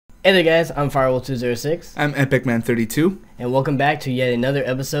Hey there guys, I'm Firewolf206. I'm EpicMan32. And welcome back to yet another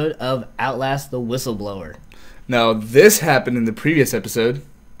episode of OutLast the Whistleblower. Now, this happened in the previous episode.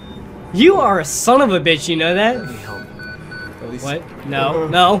 You are a son of a bitch, you know that? What? No,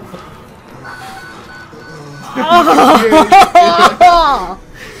 no.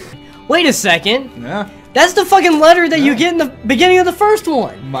 Wait a second. Yeah. That's the fucking letter that you get in the beginning of the first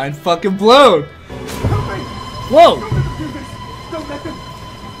one. Mind fucking blown. Whoa.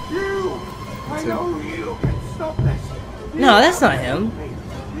 I know you can stop this. No, that's not him.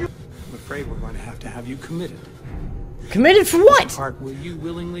 I'm afraid we're going to have you committed. Committed for what? Park, will you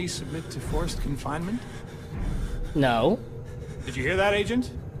willingly submit to forced confinement? No. Did you hear that,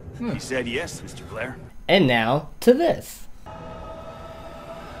 Agent? He said yes, Mr. Blair. And now to this.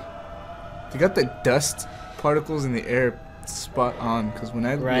 You got the dust particles in the air spot on, because when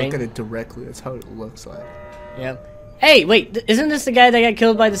I Right. look at it directly, that's how it looks like. Yep. Hey, wait, isn't this the guy that got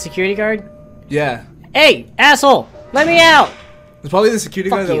killed by the security guard? Yeah. Hey, asshole, let me out! It's probably the security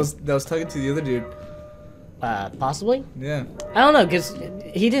Fuck guard that you. was talking to the other dude. Possibly? Yeah. I don't know, because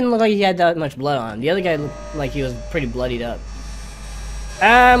he didn't look like he had that much blood on him. The other guy looked like he was pretty bloodied up.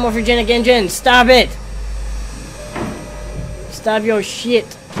 Ah, morphogenic engine, stop it! Stop your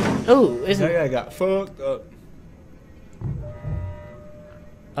shit. Ooh, isn't... That guy got fucked up.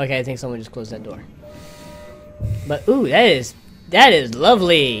 Okay, I think someone just closed that door. But, ooh, that is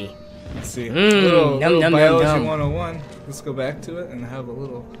lovely. Let's see. Num, num, num, Biology num. 101. Let's go back to it and have a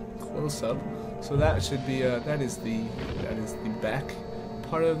little close-up. So that should be that is the back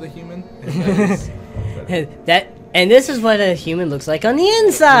part of the human. And And this is what a human looks like on the looks like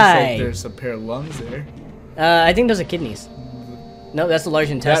inside. there's a pair of lungs there. I think those are kidneys. No, that's the large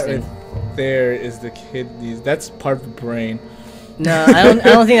intestine. That right there is the kidneys. That's part of the brain. No, I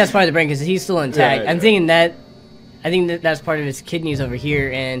don't think that's part of the brain because he's still intact. Yeah, I'm yeah. thinking that. I think that's part of his kidneys over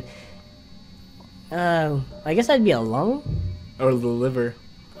here, and I guess that'd be a lung. Or the liver.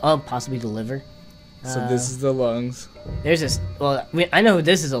 Oh, possibly the liver. So this is the lungs. There's this. Well, I know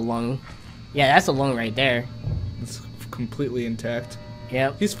this is a lung. Yeah, that's a lung right there. It's completely intact.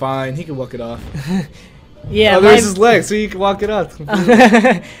 Yep. He's fine. He can walk it off. Yeah. Oh, there's his leg, so he can walk it off.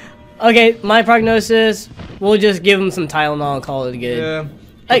 Okay, my prognosis. We'll just give him some Tylenol and call it good. Yeah.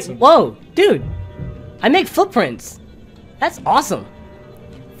 Hey, whoa, dude! I make footprints. That's awesome.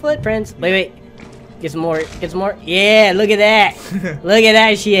 Footprints. Wait. Get some more. Get some more. Yeah, look at that. Look at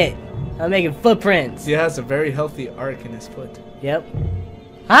that shit. I'm making footprints. He has a very healthy arc in his foot. Yep.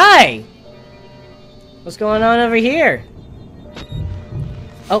 Hi. What's going on over here?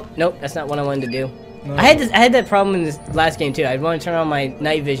 Oh, nope, that's not what I wanted to do. No. I had that problem in this last game too. I'd want to turn on my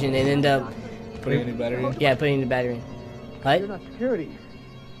night vision and end up Putting a new battery in. yeah, putting the battery in. What? You're not security.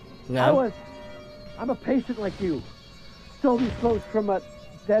 No. I'm a patient like you. Stole these clothes from a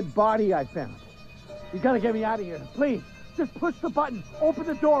dead body I found. You gotta get me out of here. Please, just push the button. Open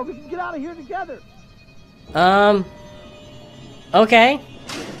the door. We can get out of here together. Okay.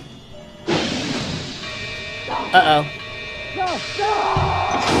 Uh-oh. No,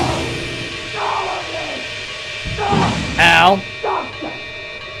 no! Ow.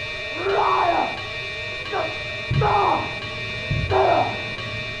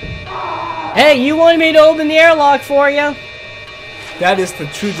 Hey, you wanted me to open the airlock for you? That is the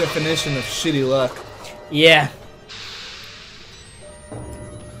true definition of shitty luck. Yeah.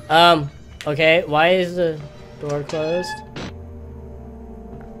 Okay, why is the door closed?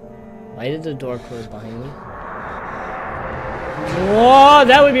 Why did the door close behind me? Whoa,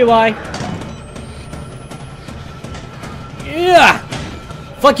 that would be why. Yeah!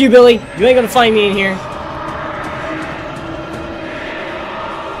 Fuck you, Billy. You ain't gonna find me in here.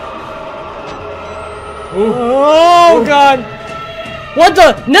 Ooh. Oh, God. What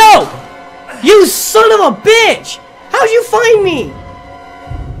the? No! You son of a bitch! How'd you find me?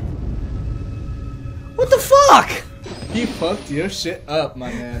 What the fuck? He fucked your shit up,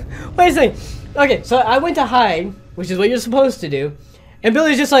 my man. Wait a second. Okay, so I went to hide, which is what you're supposed to do, and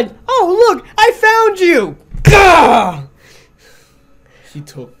Billy's just like, "Oh, look, I found you!" Gah! He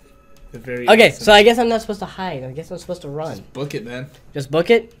took the very. Okay, essence. so I guess I'm not supposed to hide. I guess I'm supposed to run. Book it, man. Just book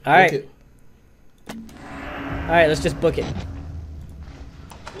it? Alright. Book it. Alright, let's just book it.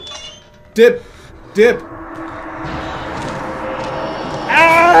 Dip. Dip.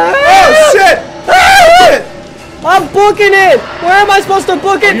 Ah! Oh, shit! Shit! I'm booking it! Where am I supposed to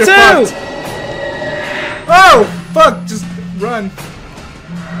book it You're to? fucked. Oh, fuck. Just run.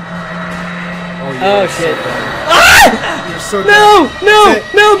 Oh, shit. Ah! You're so No! No! That's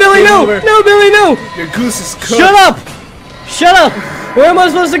it. No, Billy, Game no! over. No, Billy, no! Your goose is cooked. Shut up! Shut up! Where am I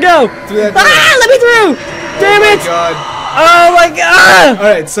supposed to go? Through that door. Ah! Let me through! Damn Oh it! my God. Oh my god!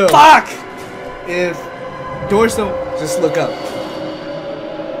 Alright, so Fuck! if doors don't, just look up.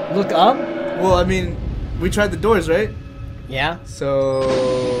 Look up? Well, I mean, we tried the doors, right? Yeah.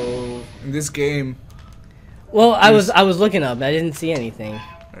 So in this game, Well, I was looking up. I didn't see anything.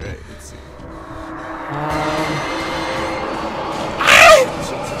 alright, let's see.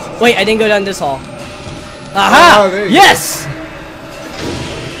 Wait, I didn't go down this hall. Aha! Oh, there you Yes!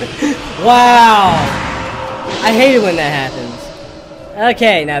 Wow! I hate it when that happens.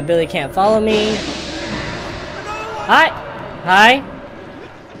 Okay, now Billy can't follow me. Hi! Hi?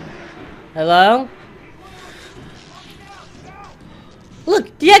 Hello?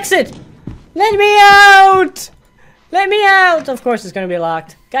 Look! The exit! Let me out! Let me out! Of course it's gonna be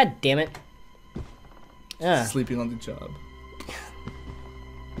locked. God damn it. Sleeping on the job.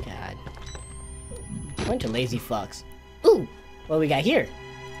 God. Bunch of lazy fucks. Ooh! What we got here?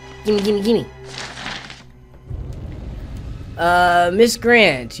 Gimme, gimme, gimme. Miss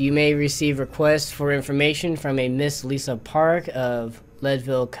Grant, you may receive requests for information from a Miss Lisa Park of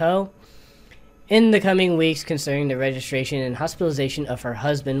Leadville Co. in the coming weeks concerning the registration and hospitalization of her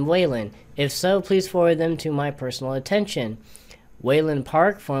husband, Waylon. If so, please forward them to my personal attention. Waylon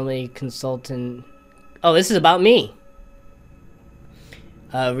Park, formerly consultant... Oh, this is about me.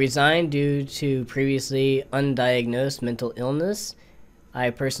 Resigned due to previously undiagnosed mental illness. I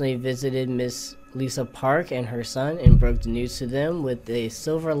personally visited Miss Lisa Park and her son and broke the news to them with a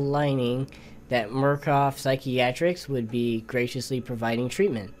silver lining that Murkoff Psychiatrics would be graciously providing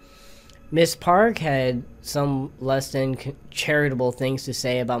treatment. Miss Park had some less than charitable things to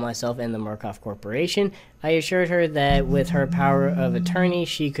say about myself and the Murkoff Corporation. I assured her that with her power of attorney,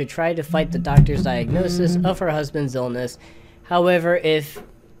 she could try to fight the doctor's diagnosis of her husband's illness. However, if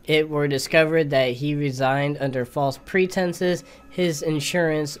it were discovered that he resigned under false pretenses, his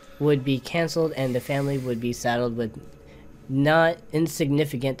insurance would be canceled and the family would be saddled with not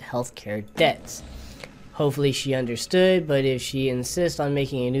insignificant health care debts. Hopefully she understood, but if she insists on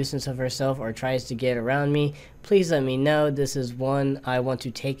making a nuisance of herself or tries to get around me, please let me know. This is one I want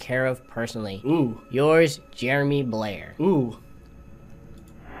to take care of personally. Ooh. Yours, Jeremy Blair. Ooh.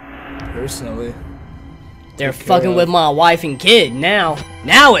 Personally. They're fucking with my wife and kid now.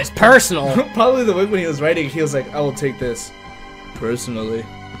 Now it's personal. Probably the way when he was writing, he was like, I will take this personally.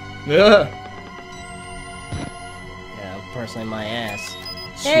 Yeah. Yeah, personally my ass.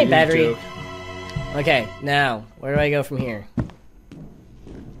 Cheating Hey, battery. joke. Okay, now, where do I go from here?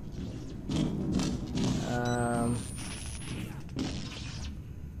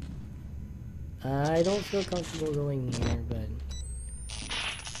 I don't feel comfortable going here, but...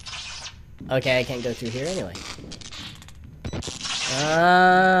 Okay, I can't go through here anyway.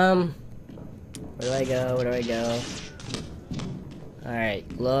 Where do I go? Where do I go?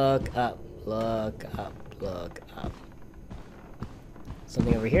 Alright, look up, look up, look up.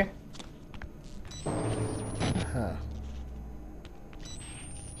 Something over here? Huh.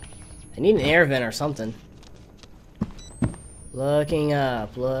 I need an air vent or something. Looking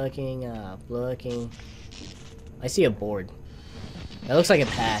up, looking up, looking. I see a board. That looks like a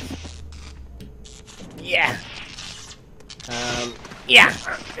path. Yeah! Yeah!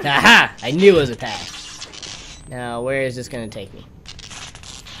 Aha! I knew it was a path. Now, where is this gonna take me?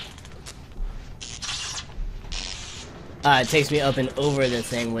 It takes me up and over the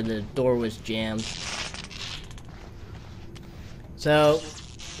thing where the door was jammed. So,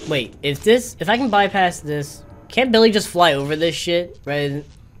 wait, if I can bypass this, can't Billy just fly over this shit, right?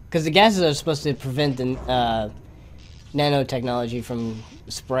 Because the gases are supposed to prevent the nanotechnology from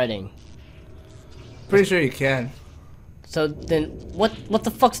spreading. Pretty sure you can. So then, what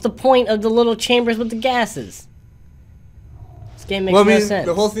the fuck's the point of the little chambers with the gases? This game makes no sense.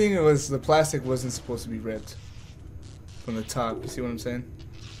 The whole thing was the plastic wasn't supposed to be ripped from the top. You see what I'm saying?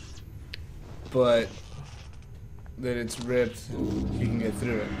 But that it's ripped, you can get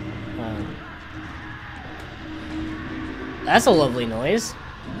through it. That's a lovely noise.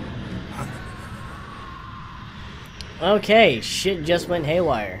 Okay, shit just went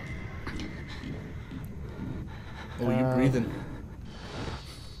haywire. Oh, you breathing?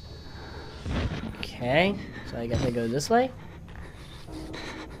 Okay, so I guess I go this way.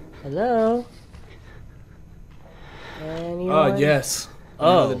 Hello? Anyone? Oh, yes.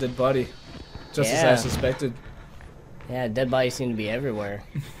 Oh. The dead body. Just as Yeah. I suspected. Yeah, dead bodies seem to be everywhere.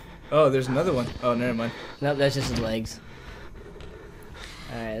 Oh, there's another one. Oh, never mind. Nope, that's just his legs.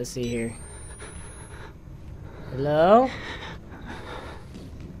 Alright, let's see here. Hello?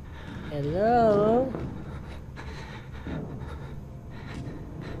 Hello?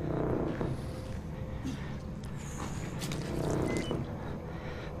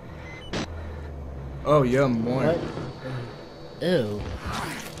 Oh, yeah, more. What? Ew.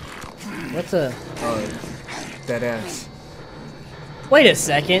 What's a... Oh, that ass. Wait a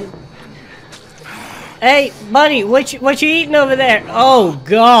second. Hey, buddy, what you eating over there? Oh,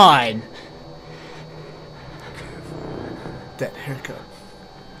 God. That haircut.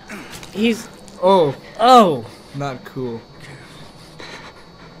 He's... Oh, Oh. not cool.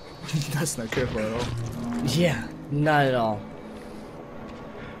 That's not careful at all. Yeah, not at all.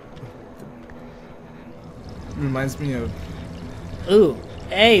 Reminds me of... Ooh.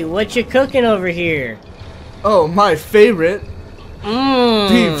 Hey, what you cooking over here? Oh, my favorite. Mmm.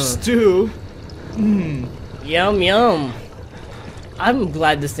 Beef stew. Mmm. Yum, yum. I'm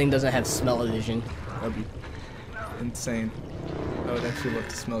glad this thing doesn't have smell-o-vision. That'd be insane. I would actually love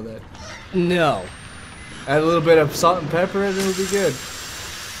to smell that. No. Add a little bit of salt and pepper and it would be good.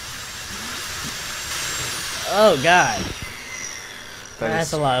 Oh, God. That That's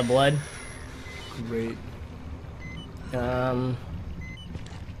is a lot of blood. great. Alright,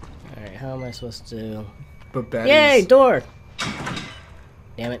 how am I supposed to... But baddies. Yay, door!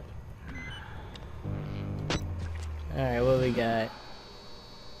 Damn it. Alright, what we got?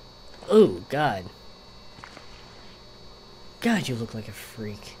 Ooh, God. God, you look like a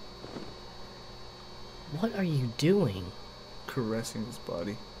freak. What are you doing? Caressing his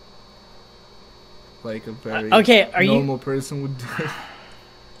body. Like a very Okay, are normal person would do.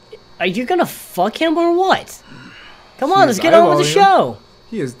 Are you gonna fuck him or what? Come He on, is let's get on with the eyeballing him. show!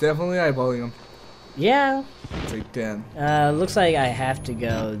 He is definitely eyeballing him. Yeah. It's like, damn. Looks like I have to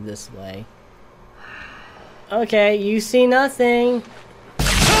go this way. Okay, you see nothing.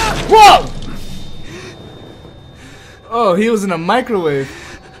 Whoa! Oh, he was in a microwave.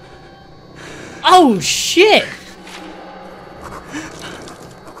 Oh shit!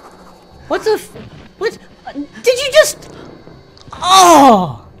 What the f- What? Did you just-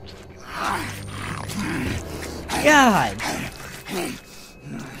 Oh! God.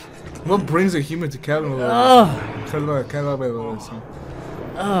 What brings a human to cabin? Oh.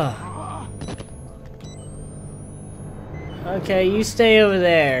 Okay, you stay over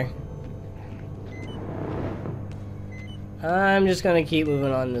there. I'm just gonna keep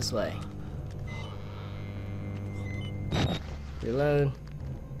moving on this way. Reload.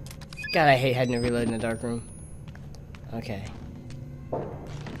 God, I hate having to reload in a dark room. Okay.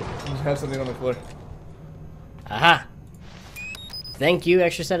 You have something on the floor. Aha! Thank you,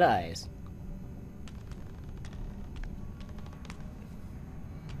 extra set of eyes.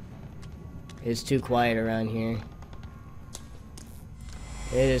 It's too quiet around here.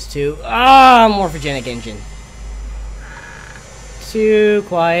 It is too... Ah, morphogenic engine. Too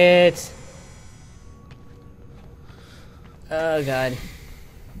quiet. Oh, God.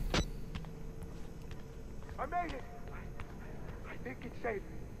 I made it. I think it's safe.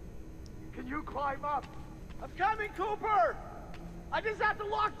 Can you climb up? I'm coming, Cooper. I just have to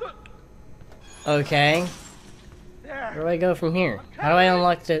lock the... Okay. There. Where do I go from here? How do I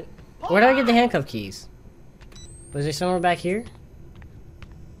unlock the... Where do I get the handcuff keys? Was there somewhere back here?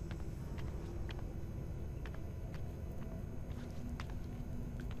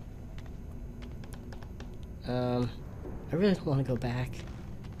 I really don't want to go back.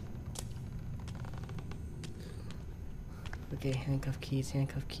 Okay, handcuff keys,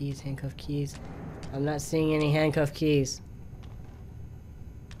 handcuff keys, handcuff keys. I'm not seeing any handcuff keys.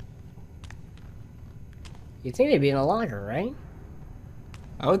 You'd think they'd be in a locker, right?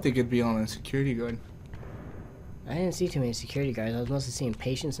 I would think it'd be on a security guard. I didn't see too many security guards. I was mostly seeing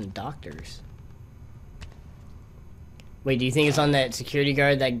patients and doctors. Wait, do you think it's on that security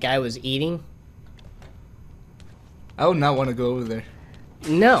guard that guy was eating? I would not want to go over there.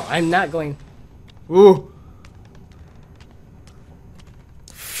 No, I'm not going. Ooh.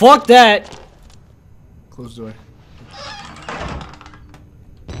 Fuck that! Close door.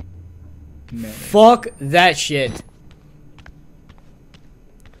 Man. Fuck that shit.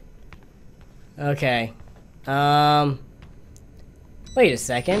 Okay. Wait a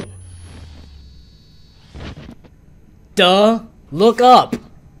second. Duh. Look up.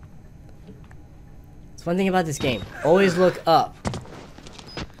 That's one thing about this game. Always look up.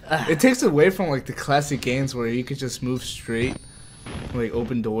 It takes away from like the classic games where you could just move straight, like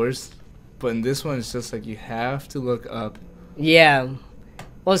open doors. But in this one, it's just like you have to look up. Yeah.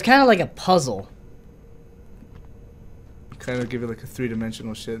 Well, it's kind of like a puzzle. Kind of give it like a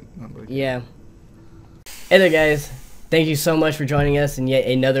three-dimensional shit. Not like Yeah. Hey there, guys. Thank you so much for joining us in yet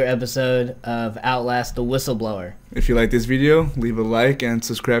another episode of OutLast the Whistleblower. If you like this video, leave a like and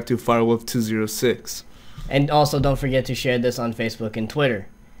subscribe to Firewolf206. And also, don't forget to share this on Facebook and Twitter.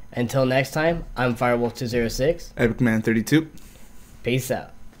 Until next time, I'm Firewolf206. EpicMan32. Peace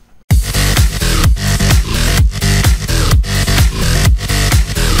out.